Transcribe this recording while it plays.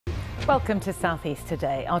Welcome to South East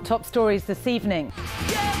Today. Our top stories this evening.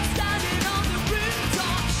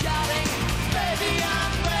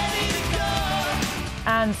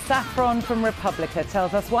 And Saffron from Republica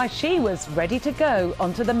tells us why she was ready to go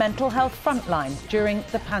onto the mental health frontline during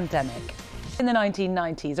the pandemic. In the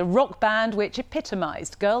 1990s, a rock band which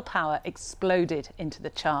epitomised girl power exploded into the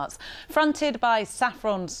charts. Fronted by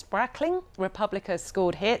Saffron Sprackling, Republica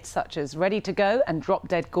scored hits such as Ready to Go and Drop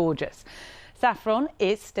Dead Gorgeous. Saffron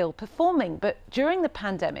is still performing, but during the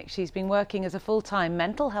pandemic, she's been working as a full-time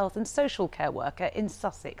mental health and social care worker in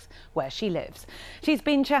Sussex, where she lives. She's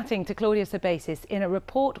been chatting to Claudia Sabasis in a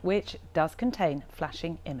report which does contain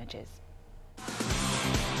flashing images.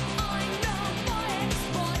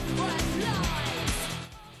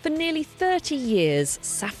 For nearly 30 years,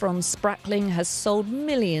 Saffron Sprackling has sold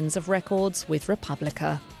millions of records with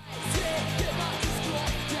Republica.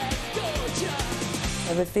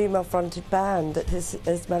 We're a female-fronted band that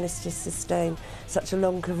has managed to sustain such a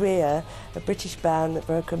long career. A British band that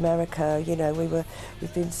broke America. You know,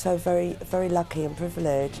 we've been so very lucky and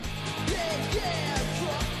privileged.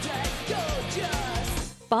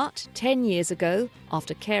 But 10 years ago,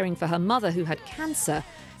 after caring for her mother who had cancer,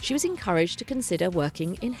 she was encouraged to consider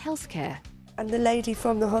working in healthcare. And the lady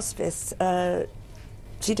from the hospice,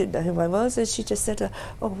 she didn't know who I was, and she just said,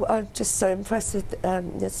 "Oh, I'm just so impressed with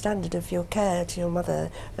the standard of your care to your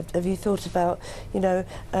mother. Have you thought about, you know,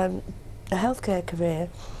 a healthcare career?"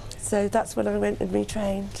 So that's when I went and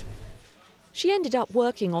retrained. She ended up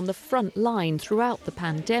working on the front line throughout the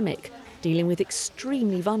pandemic, dealing with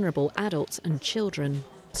extremely vulnerable adults and children.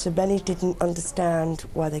 So many didn't understand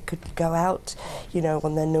why they couldn't go out, you know,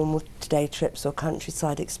 on their normal day trips or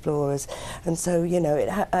countryside explorers. And so, you know, it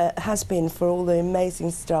has been for all the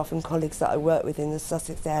amazing staff and colleagues that I work with in the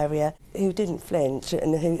Sussex area who didn't flinch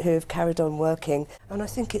and who have carried on working. And I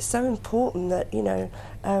think it's so important that, you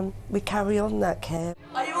know, we carry on that care.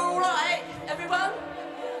 Are you all right, everyone?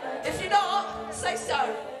 If you're not, say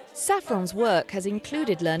so. Saffron's work has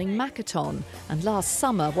included learning Makaton, and last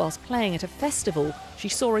summer, whilst playing at a festival, she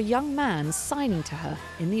saw a young man signing to her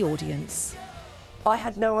in the audience. I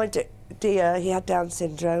had no idea he had Down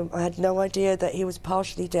syndrome. I had no idea that he was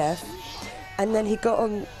partially deaf. And then he got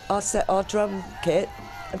on our drum kit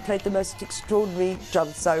and played the most extraordinary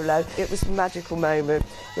drum solo. It was a magical moment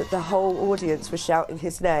that the whole audience was shouting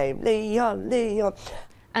his name, Leon, Leon.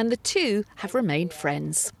 And the two have remained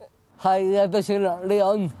friends. Hi, this is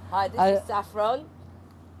Leon. Hi, this is Saffron,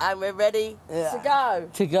 and we're ready to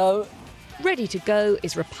go. Ready to Go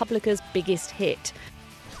is Republica's biggest hit.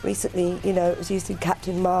 Recently, you know, it was used in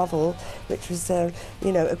Captain Marvel, which was,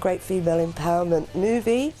 you know, a great female empowerment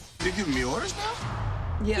movie. You're giving me orders now?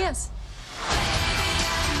 Yeah. Yes.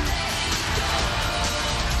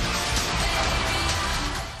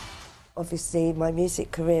 Obviously, my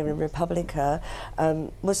music career in Republica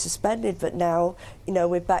was suspended, but now, you know,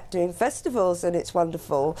 we're back doing festivals, and it's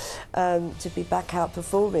wonderful to be back out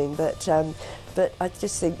performing. But I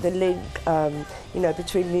just think the link, you know,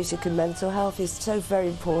 between music and mental health is so very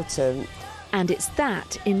important. And it's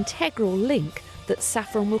that integral link that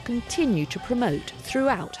Saffron will continue to promote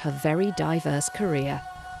throughout her very diverse career.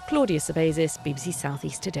 Claudia Sabasis, BBC South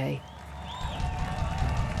East Today.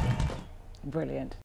 Brilliant.